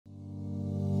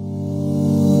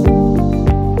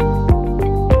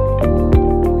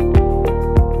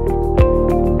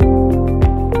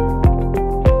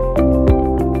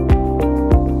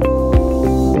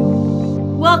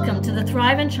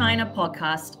China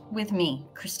podcast with me,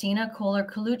 Christina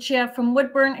Kohler-Coluccia from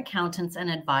Woodburn Accountants and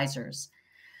Advisors.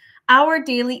 Our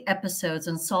daily episodes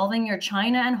on solving your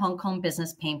China and Hong Kong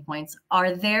business pain points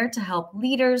are there to help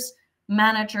leaders,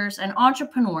 managers, and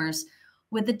entrepreneurs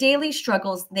with the daily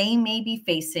struggles they may be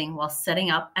facing while setting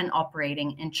up and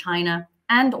operating in China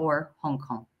and/or Hong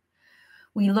Kong.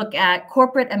 We look at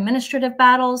corporate administrative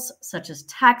battles such as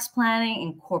tax planning,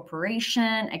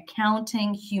 incorporation,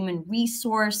 accounting, human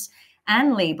resource,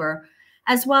 and labor,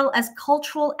 as well as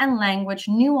cultural and language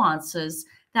nuances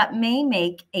that may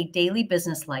make a daily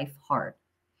business life hard.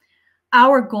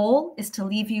 Our goal is to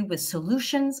leave you with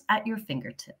solutions at your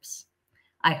fingertips.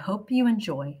 I hope you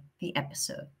enjoy the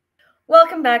episode.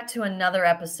 Welcome back to another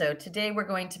episode. Today, we're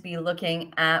going to be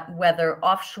looking at whether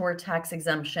offshore tax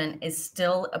exemption is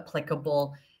still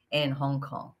applicable in Hong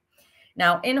Kong.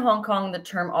 Now, in Hong Kong, the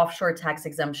term offshore tax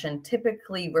exemption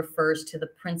typically refers to the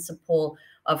principle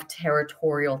of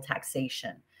territorial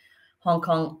taxation. Hong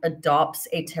Kong adopts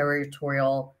a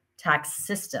territorial tax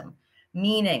system,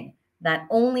 meaning that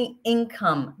only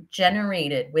income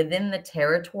generated within the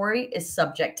territory is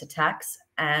subject to tax,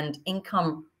 and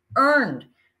income earned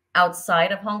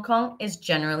outside of Hong Kong is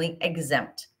generally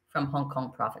exempt from Hong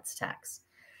Kong profits tax.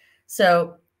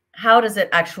 So how does it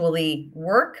actually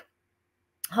work?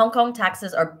 Hong Kong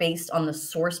taxes are based on the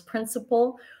source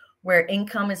principle, where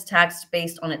income is taxed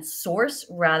based on its source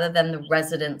rather than the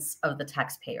residence of the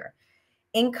taxpayer.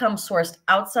 Income sourced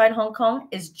outside Hong Kong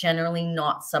is generally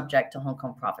not subject to Hong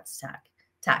Kong profits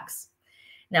tax.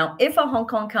 Now, if a Hong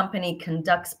Kong company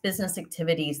conducts business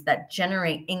activities that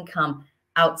generate income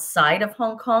outside of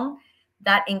Hong Kong,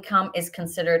 that income is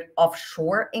considered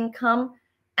offshore income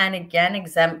and again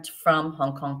exempt from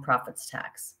Hong Kong profits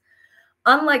tax.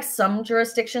 Unlike some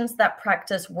jurisdictions that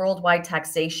practice worldwide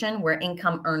taxation where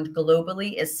income earned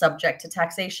globally is subject to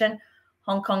taxation,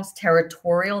 Hong Kong's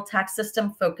territorial tax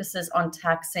system focuses on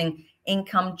taxing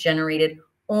income generated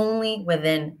only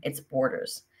within its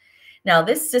borders. Now,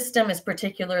 this system is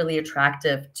particularly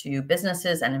attractive to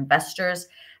businesses and investors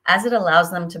as it allows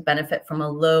them to benefit from a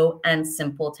low and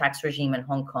simple tax regime in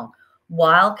Hong Kong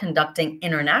while conducting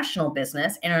international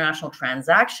business, international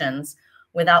transactions,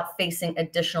 without facing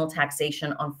additional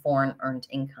taxation on foreign earned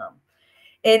income.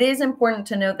 It is important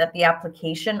to note that the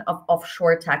application of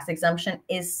offshore tax exemption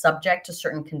is subject to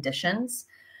certain conditions,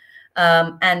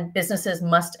 and businesses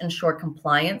must ensure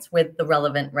compliance with the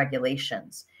relevant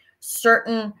regulations.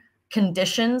 Certain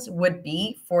conditions would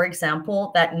be, for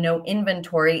example, that no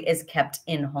inventory is kept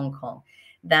in Hong Kong,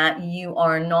 that you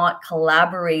are not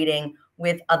collaborating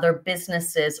with other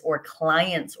businesses or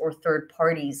clients or third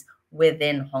parties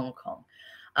within Hong Kong.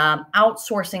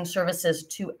 Outsourcing services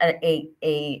to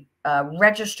a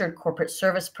registered corporate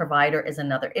service provider is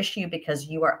another issue because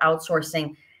you are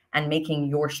outsourcing and making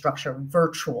your structure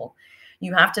virtual.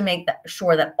 You have to make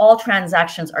sure that all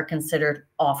transactions are considered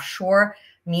offshore,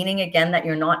 meaning again that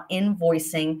you're not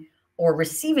invoicing or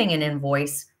receiving an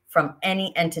invoice from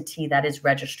any entity that is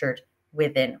registered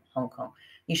within Hong Kong.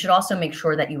 You should also make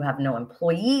sure that you have no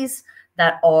employees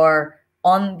that are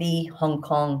on the Hong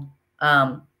Kong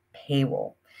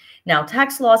payroll. Now,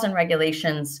 tax laws and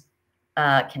regulations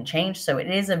can change, so it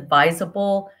is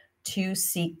advisable to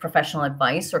seek professional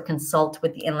advice or consult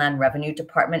with the Inland Revenue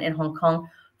Department in Hong Kong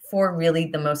for really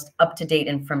the most up-to-date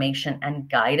information and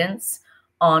guidance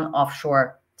on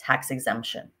offshore tax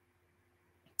exemption.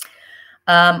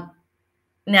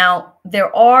 Now,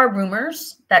 there are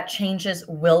rumors that changes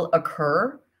will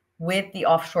occur with the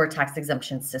offshore tax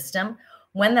exemption system.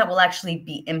 When that will actually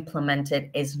be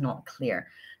implemented is not clear.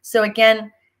 So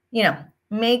again,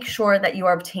 make sure that you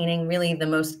are obtaining really the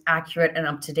most accurate and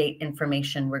up-to-date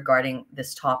information regarding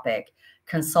this topic.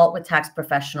 Consult with tax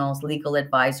professionals, legal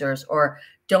advisors, or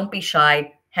don't be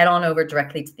shy. Head on over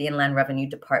directly to the Inland Revenue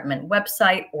Department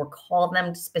website or call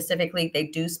them specifically. They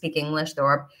do speak English. There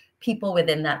are people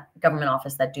within that government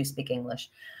office that do speak English,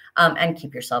 and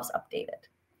keep yourselves updated.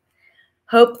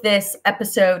 Hope this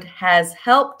episode has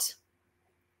helped.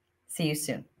 See you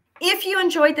soon. If you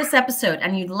enjoyed this episode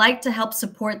and you'd like to help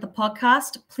support the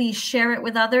podcast, please share it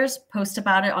with others, post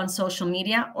about it on social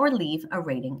media, or leave a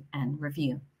rating and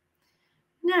review.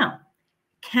 Now,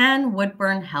 can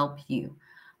Woodburn help you?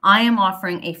 I am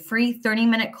offering a free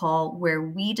 30-minute call where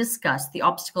we discuss the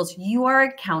obstacles you are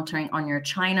encountering on your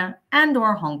China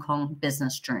and/or Hong Kong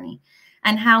business journey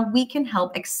and how we can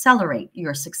help accelerate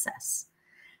your success.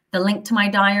 The link to my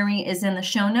diary is in the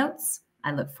show notes.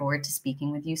 I look forward to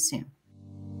speaking with you soon.